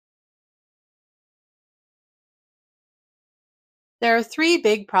There are three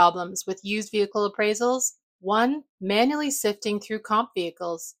big problems with used vehicle appraisals. One, manually sifting through comp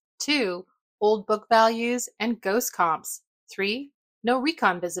vehicles. Two, old book values and ghost comps. Three, no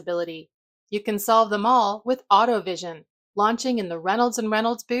recon visibility. You can solve them all with AutoVision, launching in the Reynolds and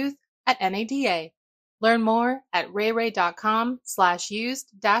Reynolds booth at NADA. Learn more at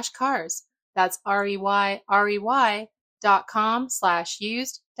rayray.com/used-cars. That's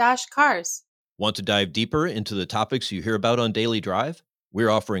REYREY.com/used-cars. Want to dive deeper into the topics you hear about on Daily Drive?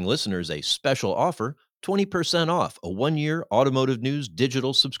 We're offering listeners a special offer, 20% off a 1-year Automotive News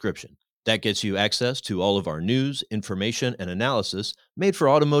digital subscription. That gets you access to all of our news, information, and analysis made for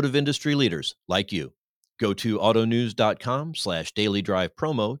automotive industry leaders like you. Go to autonews.com/Daily Drive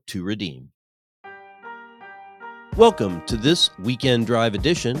promo to redeem. Welcome to this weekend drive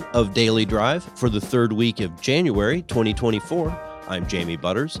edition of Daily Drive for the third week of January 2024. I'm Jamie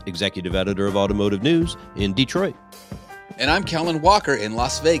Butters, Executive Editor of Automotive News in Detroit. And I'm Kellen Walker in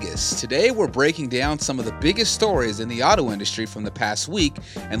Las Vegas. Today we're breaking down some of the biggest stories in the auto industry from the past week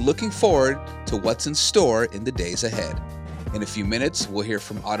and looking forward to what's in store in the days ahead. In a few minutes, we'll hear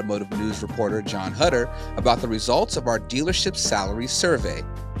from Automotive News reporter John Hutter about the results of our dealership salary survey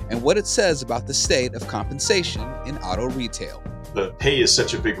and what it says about the state of compensation in auto retail. The pay is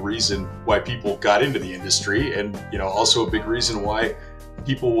such a big reason why people got into the industry, and also a big reason why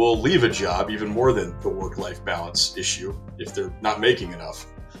people will leave a job, even more than the work-life balance issue, if they're not making enough.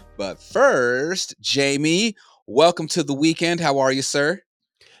 But first, Jamie, welcome to the weekend. How are you, sir?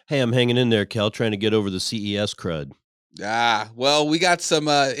 Hey, I'm hanging in there, Kel, trying to get over the CES crud. Well, we got some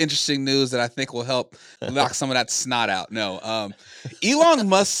interesting news that I think will help knock some of that snot out. Elon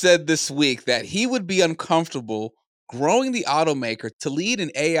Musk said this week that he would be uncomfortable growing the automaker to lead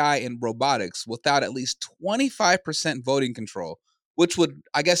in AI and robotics without at least 25% voting control, which would,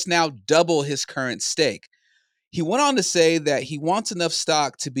 I guess, now double his current stake. He went on to say that he wants enough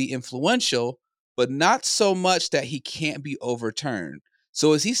stock to be influential, but not so much that he can't be overturned.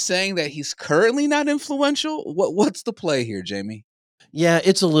 So is he saying that he's currently not influential? What's the play here, Jamie? Yeah,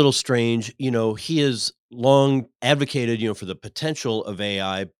 it's a little strange. He has long advocated, for the potential of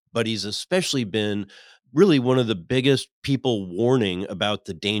AI, but he's especially been really one of the biggest people warning about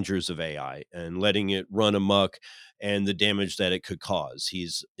the dangers of AI and letting it run amok and the damage that it could cause.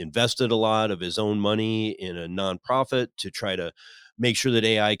 He's invested a lot of his own money in a nonprofit to try to make sure that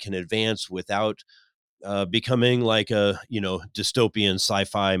AI can advance without becoming like a, dystopian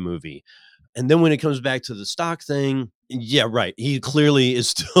sci-fi movie. And then when it comes back to the stock thing, yeah, right. He clearly is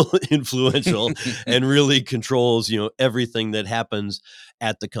still influential and really controls, everything that happens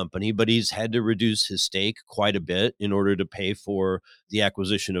at the company, but he's had to reduce his stake quite a bit in order to pay for the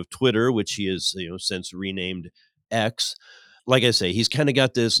acquisition of Twitter, which he has, since renamed X. Like I say, he's kind of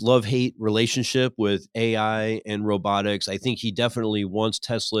got this love-hate relationship with AI and robotics. I think he definitely wants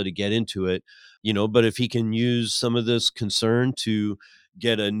Tesla to get into it, but if he can use some of this concern to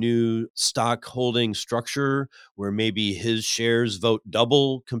get a new stock holding structure where maybe his shares vote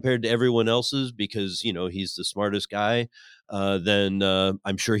double compared to everyone else's because, he's the smartest guy, then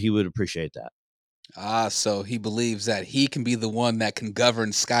I'm sure he would appreciate that. So he believes that he can be the one that can govern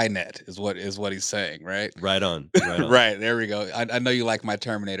Skynet is what he's saying, right? Right on. Right, there we go. I know you like my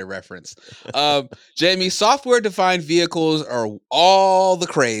Terminator reference. Jamie, software-defined vehicles are all the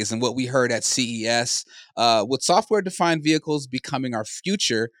craze and what we heard at CES. With software-defined vehicles becoming our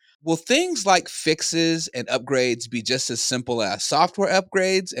future, will things like fixes and upgrades be just as simple as software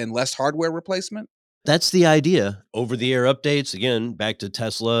upgrades and less hardware replacement? That's the idea. Over-the-air updates, again, back to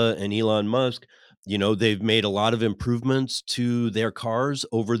Tesla and Elon Musk. They've made a lot of improvements to their cars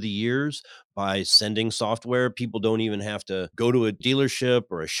over the years by sending software. People don't even have to go to a dealership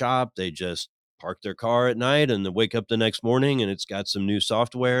or a shop. They just park their car at night and then wake up the next morning and it's got some new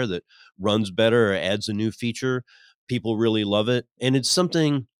software that runs better or adds a new feature. People really love it. And it's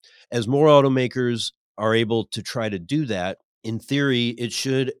something, as more automakers are able to try to do that, in theory, it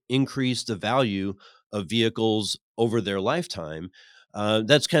should increase the value of vehicles over their lifetime.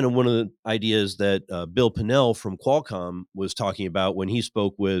 That's kind of one of the ideas that Bill Pinnell from Qualcomm was talking about when he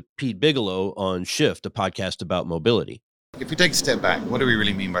spoke with Pete Bigelow on Shift, a podcast about mobility. If we take a step back, what do we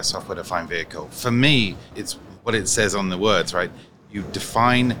really mean by software-defined vehicle? For me, it's what it says on the words, right? You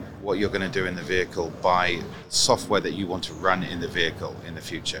define what you're going to do in the vehicle by software that you want to run in the vehicle in the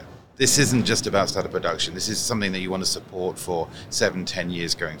future. This isn't just about startup production. This is something that you want to support for 7-10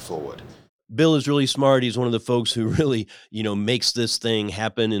 years going forward. Bill is really smart. He's one of the folks who really, makes this thing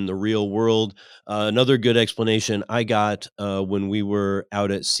happen in the real world. Another good explanation I got when we were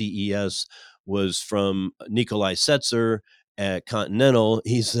out at CES was from Nikolai Setzer at Continental,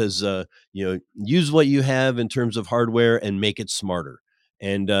 he says, use what you have in terms of hardware and make it smarter.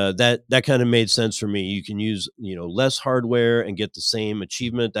 And that kind of made sense for me. You can use, less hardware and get the same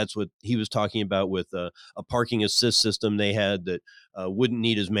achievement. That's what he was talking about with a parking assist system they had that wouldn't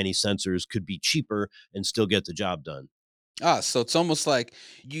need as many sensors, could be cheaper and still get the job done. So it's almost like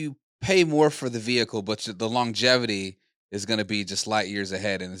you pay more for the vehicle, but the longevity is going to be just light years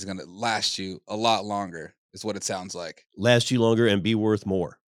ahead, and it's going to last you a lot longer, is what it sounds like. Last you longer and be worth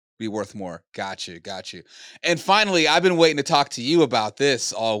more. Be worth more. Got you. And finally, I've been waiting to talk to you about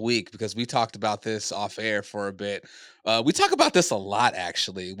this all week because we talked about this off air for a bit. We talk about this a lot,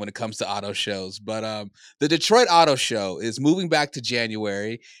 actually, when it comes to auto shows. But the Detroit Auto Show is moving back to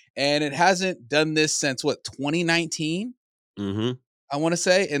January, and it hasn't done this since, 2019? Mm-hmm. I want to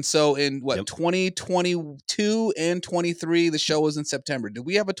say. And so in Yep. 2022 and 23, the show was in September. Did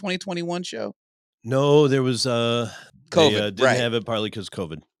we have a 2021 show? No, there was COVID, they, didn't right. have it partly because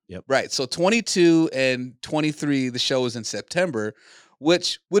COVID. Yep. Right. So 22 and 23, the show was in September,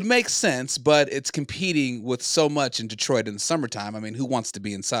 which would make sense, but it's competing with so much in Detroit in the summertime. I mean, who wants to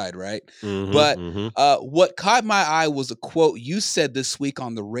be inside, right? Mm-hmm, But mm-hmm. what caught my eye was a quote you said this week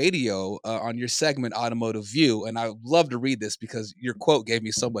on the radio on your segment, Automotive View. And I love to read this because your quote gave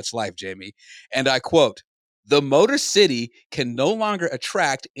me so much life, Jamie. And I quote, "The Motor City can no longer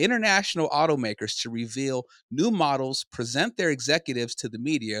attract international automakers to reveal new models, present their executives to the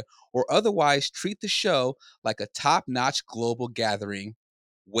media, or otherwise treat the show like a top-notch global gathering.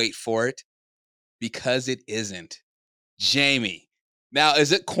 Wait for it, because it isn't." Jamie, now,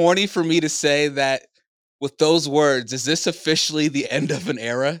 is it corny for me to say that with those words, is this officially the end of an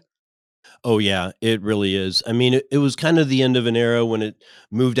era? Oh, yeah, it really is. I mean, it was kind of the end of an era when it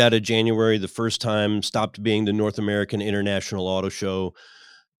moved out of January the first time, stopped being the North American International Auto Show.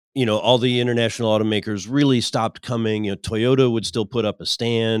 All the international automakers really stopped coming. Toyota would still put up a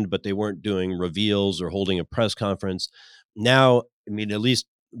stand, but they weren't doing reveals or holding a press conference. Now, I mean, at least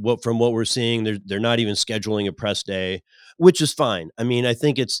from what we're seeing, they're not even scheduling a press day, which is fine. I mean, I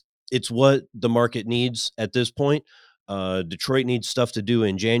think it's what the market needs at this point. Detroit needs stuff to do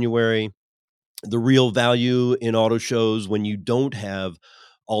in January. The real value in auto shows, when you don't have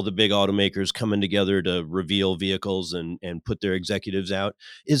all the big automakers coming together to reveal vehicles and put their executives out,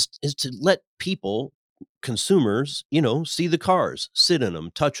 is to let people, consumers, see the cars, sit in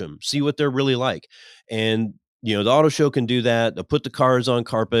them, touch them, see what they're really like. And the auto show can do that. They'll put the cars on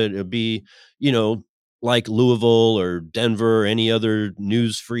carpet. It'll be, like Louisville or Denver or any other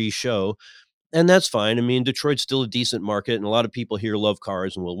news-free show. And that's fine. I mean, Detroit's still a decent market, and a lot of people here love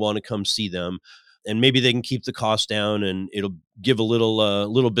cars and will want to come see them. And maybe they can keep the cost down, and it'll give a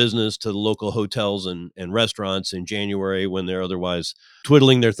little business to the local hotels and restaurants in January when they're otherwise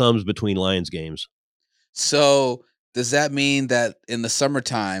twiddling their thumbs between Lions games. So does that mean that in the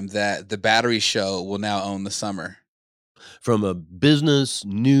summertime that the Battery Show will now own the summer? From a business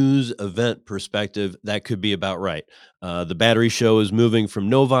news event perspective, that could be about right. The Battery Show is moving from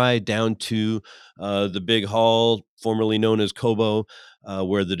Novi down to the big hall, formerly known as Kobo,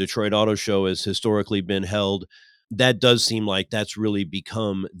 where the Detroit Auto Show has historically been held. That does seem like that's really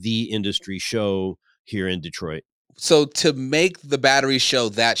become the industry show here in Detroit. So to make the Battery Show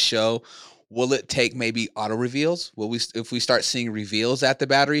that show, will it take maybe auto reveals? If we start seeing reveals at the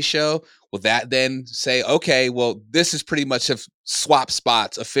Battery Show, will that then say, okay, well, this is pretty much have swap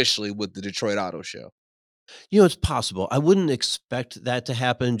spots officially with the Detroit Auto Show? It's possible. I wouldn't expect that to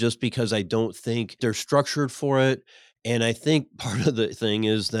happen just because I don't think they're structured for it. And I think part of the thing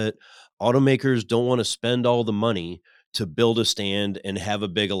is that automakers don't want to spend all the money to build a stand and have a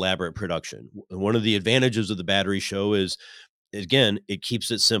big elaborate production. One of the advantages of the Battery Show is, again, it keeps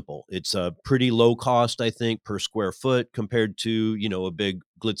it simple. It's a pretty low cost, I think, per square foot compared to, a big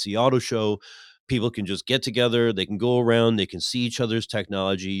glitzy auto show. People can just get together, they can go around, they can see each other's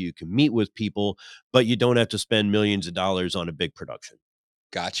technology, you can meet with people, but you don't have to spend millions of dollars on a big production.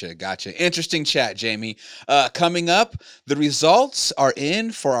 Gotcha. Interesting chat, Jamie. Coming up, the results are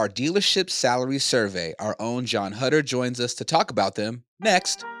in for our dealership salary survey. Our own John Hutter joins us to talk about them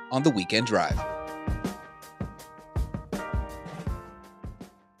next on The Weekend Drive.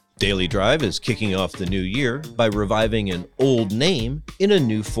 Daily Drive is kicking off the new year by reviving an old name in a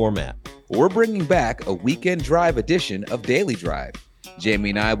new format. We're bringing back a Weekend Drive edition of Daily Drive. Jamie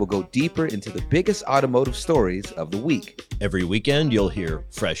and I will go deeper into the biggest automotive stories of the week. Every weekend, you'll hear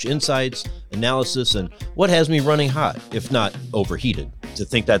fresh insights, analysis, and what has me running hot, if not overheated. To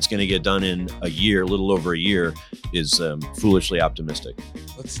think that's going to get done in a little over a year, is foolishly optimistic.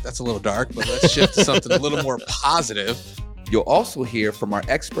 That's a little dark, but let's shift to something a little more positive. You'll also hear from our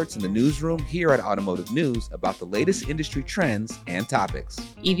experts in the newsroom here at Automotive News about the latest industry trends and topics.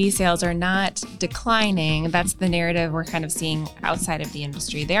 EV sales are not declining. That's the narrative we're kind of seeing outside of the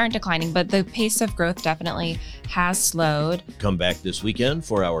industry. They aren't declining, but the pace of growth definitely has slowed. Come back this weekend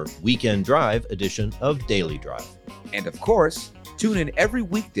for our Weekend Drive edition of Daily Drive. And of course, tune in every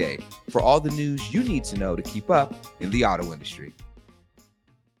weekday for all the news you need to know to keep up in the auto industry.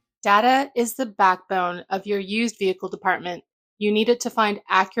 Data is the backbone of your used vehicle department. You need it to find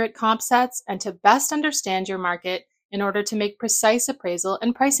accurate comp sets and to best understand your market in order to make precise appraisal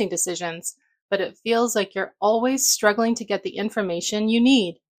and pricing decisions. But it feels like you're always struggling to get the information you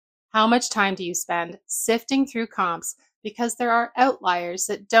need. How much time do you spend sifting through comps because there are outliers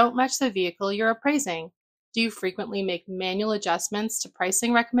that don't match the vehicle you're appraising? Do you frequently make manual adjustments to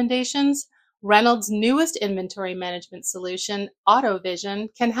pricing recommendations? Reynolds' newest inventory management solution, AutoVision,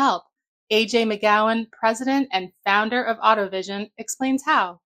 can help. AJ McGowan, president and founder of AutoVision, explains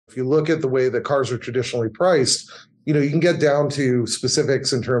how. If you look at the way that cars are traditionally priced, you can get down to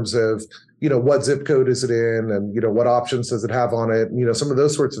specifics in terms of, what zip code is it in and, what options does it have on it, some of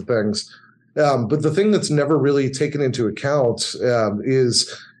those sorts of things. But the thing that's never really taken into account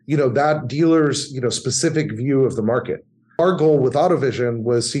is, that dealer's, specific view of the market. Our goal with AutoVision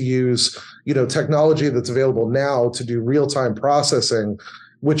was to use, technology that's available now to do real-time processing,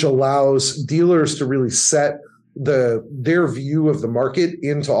 which allows dealers to really set their view of the market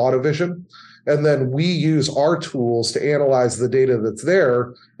into AutoVision. And then we use our tools to analyze the data that's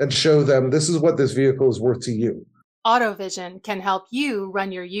there and show them this is what this vehicle is worth to you. AutoVision can help you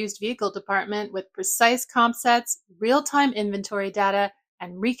run your used vehicle department with precise comp sets, real-time inventory data,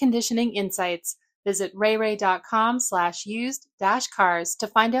 and reconditioning insights. Visit rayray.com/used-cars to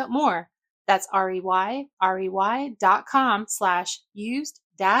find out more. That's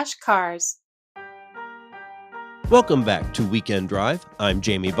rey.com/used-cars. Welcome back to Weekend Drive. I'm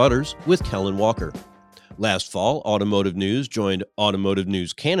Jamie Butters with Kellen Walker. Last fall, Automotive News joined Automotive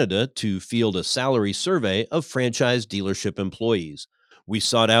News Canada to field a salary survey of franchise dealership employees. We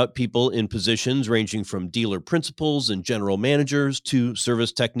sought out people in positions ranging from dealer principals and general managers to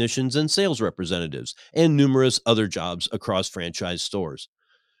service technicians and sales representatives, and numerous other jobs across franchise stores.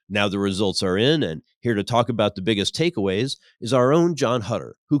 Now the results are in, and here to talk about the biggest takeaways is our own John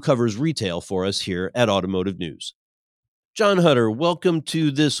Hutter, who covers retail for us here at Automotive News. John Hutter, welcome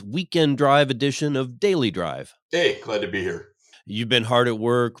to this Weekend Drive edition of Daily Drive. Hey, glad to be here. You've been hard at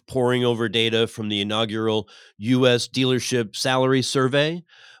work poring over data from the inaugural U.S. dealership salary survey.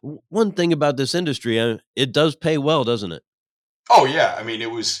 One thing about this industry, it does pay well, doesn't it? Oh, yeah. I mean, it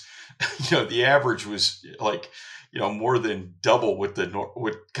was, the average was like, more than double what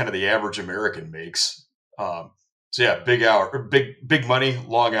kind of the average American makes. So yeah, big money,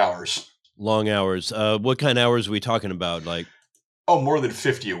 long hours. Long hours. What kind of hours are we talking about? Like, more than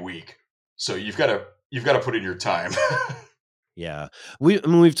 50 a week. So you've got to put in your time. Yeah.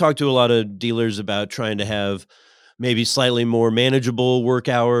 We've talked to a lot of dealers about trying to have maybe slightly more manageable work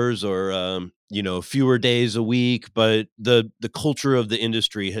hours or, fewer days a week. But the culture of the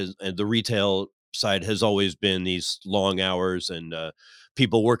industry and the retail side has always been these long hours and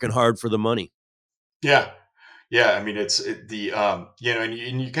people working hard for the money. Yeah. Yeah. I mean,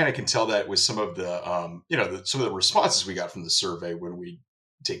 and you kind of can tell that with some of the, some of the responses we got from the survey when we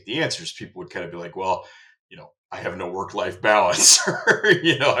take the answers. People would kind of be like, well, I have no work-life balance, or,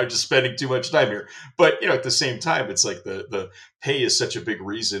 I'm just spending too much time here. But, at the same time, it's like the pay is such a big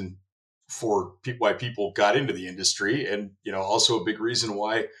reason for why people got into the industry. And, also a big reason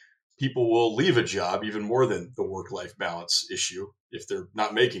why people will leave a job, even more than the work-life balance issue, if they're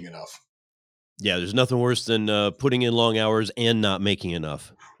not making enough. Yeah, there's nothing worse than putting in long hours and not making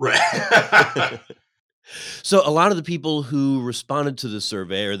enough. Right. So a lot of the people who responded to the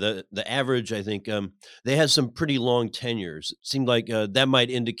survey, or the average, I think, they had some pretty long tenures. It seemed like that might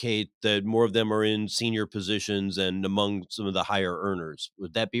indicate that more of them are in senior positions and among some of the higher earners.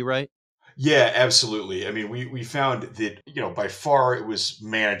 Would that be right? Yeah, absolutely. I mean, we found that, by far it was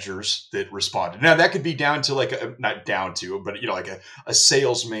managers that responded. Now that could be down to not down to, but, like a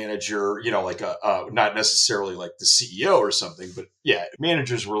sales manager, like not necessarily like the CEO or something, but yeah,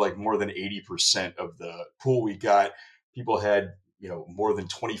 managers were like more than 80% of the pool we got. People had, more than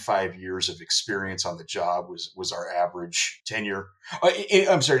 25 years of experience on the job was our average tenure.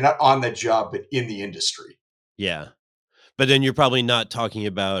 I'm sorry, not on the job, but in the industry. Yeah. But then you're probably not talking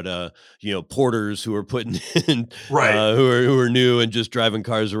about, porters who are putting in, Right. who are new and just driving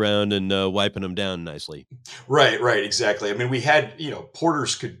cars around and wiping them down nicely. Right, exactly. I mean, we had,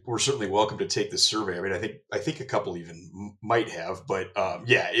 porters were certainly welcome to take the survey. I mean, I think a couple even might have, but on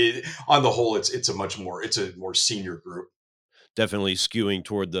the whole, it's a more senior group. definitely skewing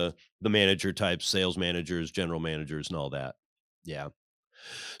toward the manager types, sales managers, general managers, and all that. Yeah.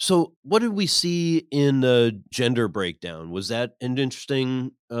 So, what did we see in the gender breakdown? Was that an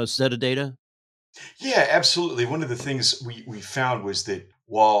interesting set of data? Yeah, absolutely. One of the things we found was that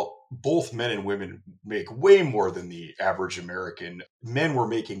while both men and women make way more than the average American, men were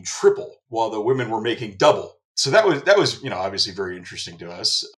making triple while the women were making double. So that was obviously very interesting to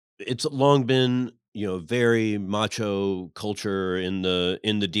us. It's long been, very macho culture in the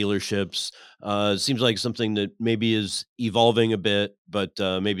dealerships. It seems like something that maybe is evolving a bit, but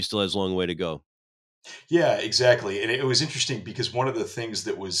maybe still has a long way to go. Yeah, exactly. And it was interesting because one of the things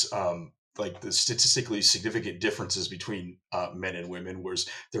that was like the statistically significant differences between men and women was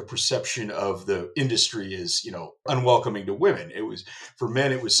their perception of the industry as, unwelcoming to women. It was for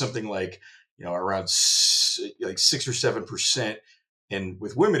men, it was something like, around like 6 or 7%. And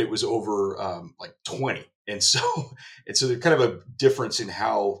with women, it was over like 20. And so, and so there's kind of a difference in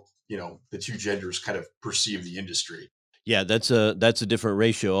how, the two genders kind of perceive the industry. Yeah, that's a different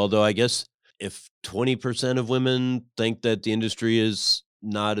ratio. Although I guess if 20% of women think that the industry is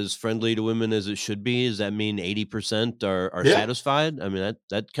not as friendly to women as it should be, does that mean 80% are Yeah. satisfied? I mean,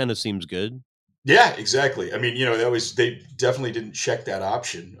 that kind of seems good. Yeah, exactly. I mean, they definitely didn't check that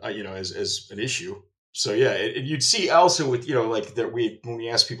option, as an issue. So yeah, and you'd see also with like that when we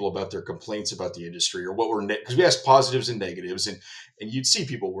asked people about their complaints about the industry or what were because we asked positives and negatives, and you'd see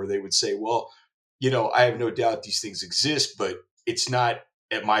people where they would say, well, I have no doubt these things exist, but it's not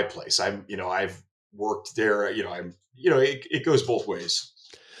at my place. I've worked there. It goes both ways.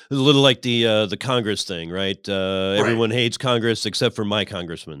 A little like the Congress thing, right? Right. Everyone hates Congress except for my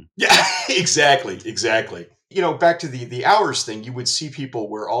congressman. Yeah, exactly. Back to the hours thing, you would see people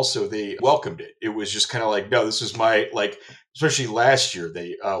where also they welcomed it. It was just kind of like, no, this is my like, especially last year.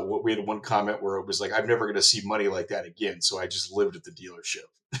 We had one comment where it was like, I'm never going to see money like that again. So I just lived at the dealership.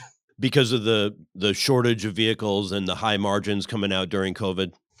 Because of the shortage of vehicles and the high margins coming out during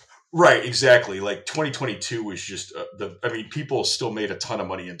COVID. Right, exactly. Like 2022 was just people still made a ton of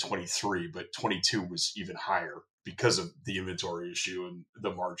money in 23, but 22 was even higher because of the inventory issue and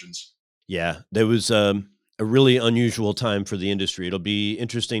the margins. Yeah, there was a really unusual time for the industry. It'll be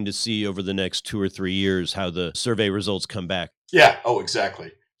interesting to see over the next 2 or 3 years how the survey results come back. Yeah. Oh,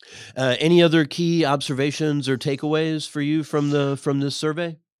 exactly. Any other key observations or takeaways for you from this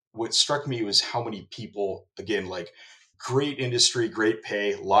survey? What struck me was how many people, again, like great industry, great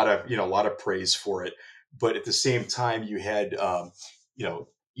pay, a lot of praise for it. But at the same time, you had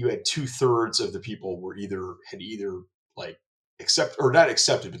 2/3 of the people had either like accept or not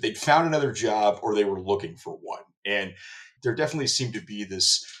accepted, but they'd found another job or they were looking for one. And there definitely seemed to be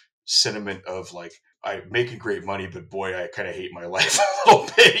this sentiment of like, I'm making great money, but boy, I kind of hate my life a little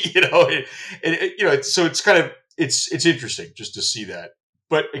bit, so it's kind of, it's interesting just to see that.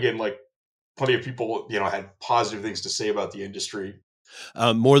 But again, like plenty of people, had positive things to say about the industry.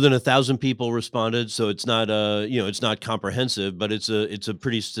 More than 1,000 people responded, so it's not it's not comprehensive, but it's a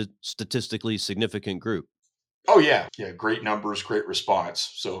pretty statistically significant group. Oh yeah, yeah, great numbers, great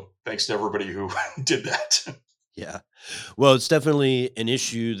response. So thanks to everybody who did that. Yeah. Well, it's definitely an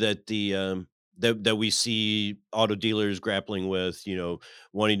issue that that we see auto dealers grappling with,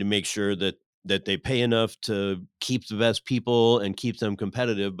 wanting to make sure that they pay enough to keep the best people and keep them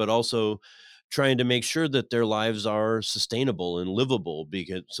competitive, but also trying to make sure that their lives are sustainable and livable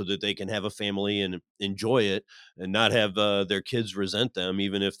because so that they can have a family and enjoy it and not have their kids resent them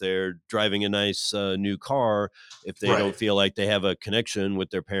even if they're driving a nice new car if they don't Right, feel like they have a connection with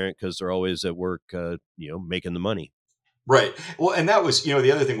their parent because they're always at work making the money. right. Well, and that was, the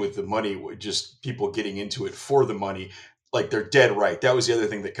other thing with the money, just people getting into it for the money. Like they're dead right. That was the other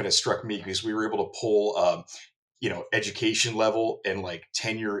thing that kind of struck me because we were able to pull, education level and like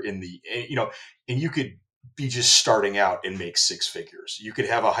tenure and you could be just starting out and make six figures. You could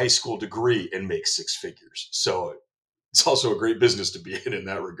have a high school degree and make six figures. So it's also a great business to be in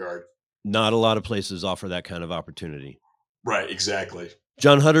that regard. Not a lot of places offer that kind of opportunity. Right, exactly.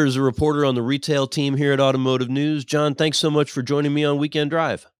 John Hutter is a reporter on the retail team here at Automotive News. John, thanks so much for joining me on Weekend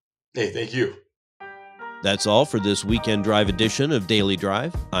Drive. Hey, thank you. That's all for this Weekend Drive edition of Daily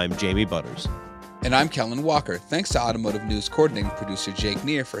Drive. I'm Jamie Butters. And I'm Kellen Walker. Thanks to Automotive News coordinating producer Jake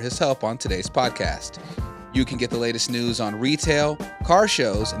Neer for his help on today's podcast. You can get the latest news on retail, car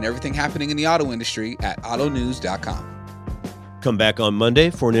shows, and everything happening in the auto industry at autonews.com. Come back on Monday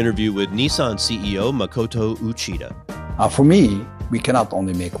for an interview with Nissan CEO Makoto Uchida. For me, we cannot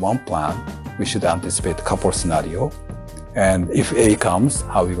only make one plan. We should anticipate a couple of scenarios. And if A comes,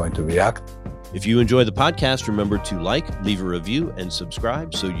 how are we going to react? If you enjoy the podcast, remember to like, leave a review, and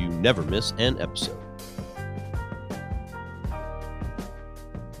subscribe so you never miss an episode.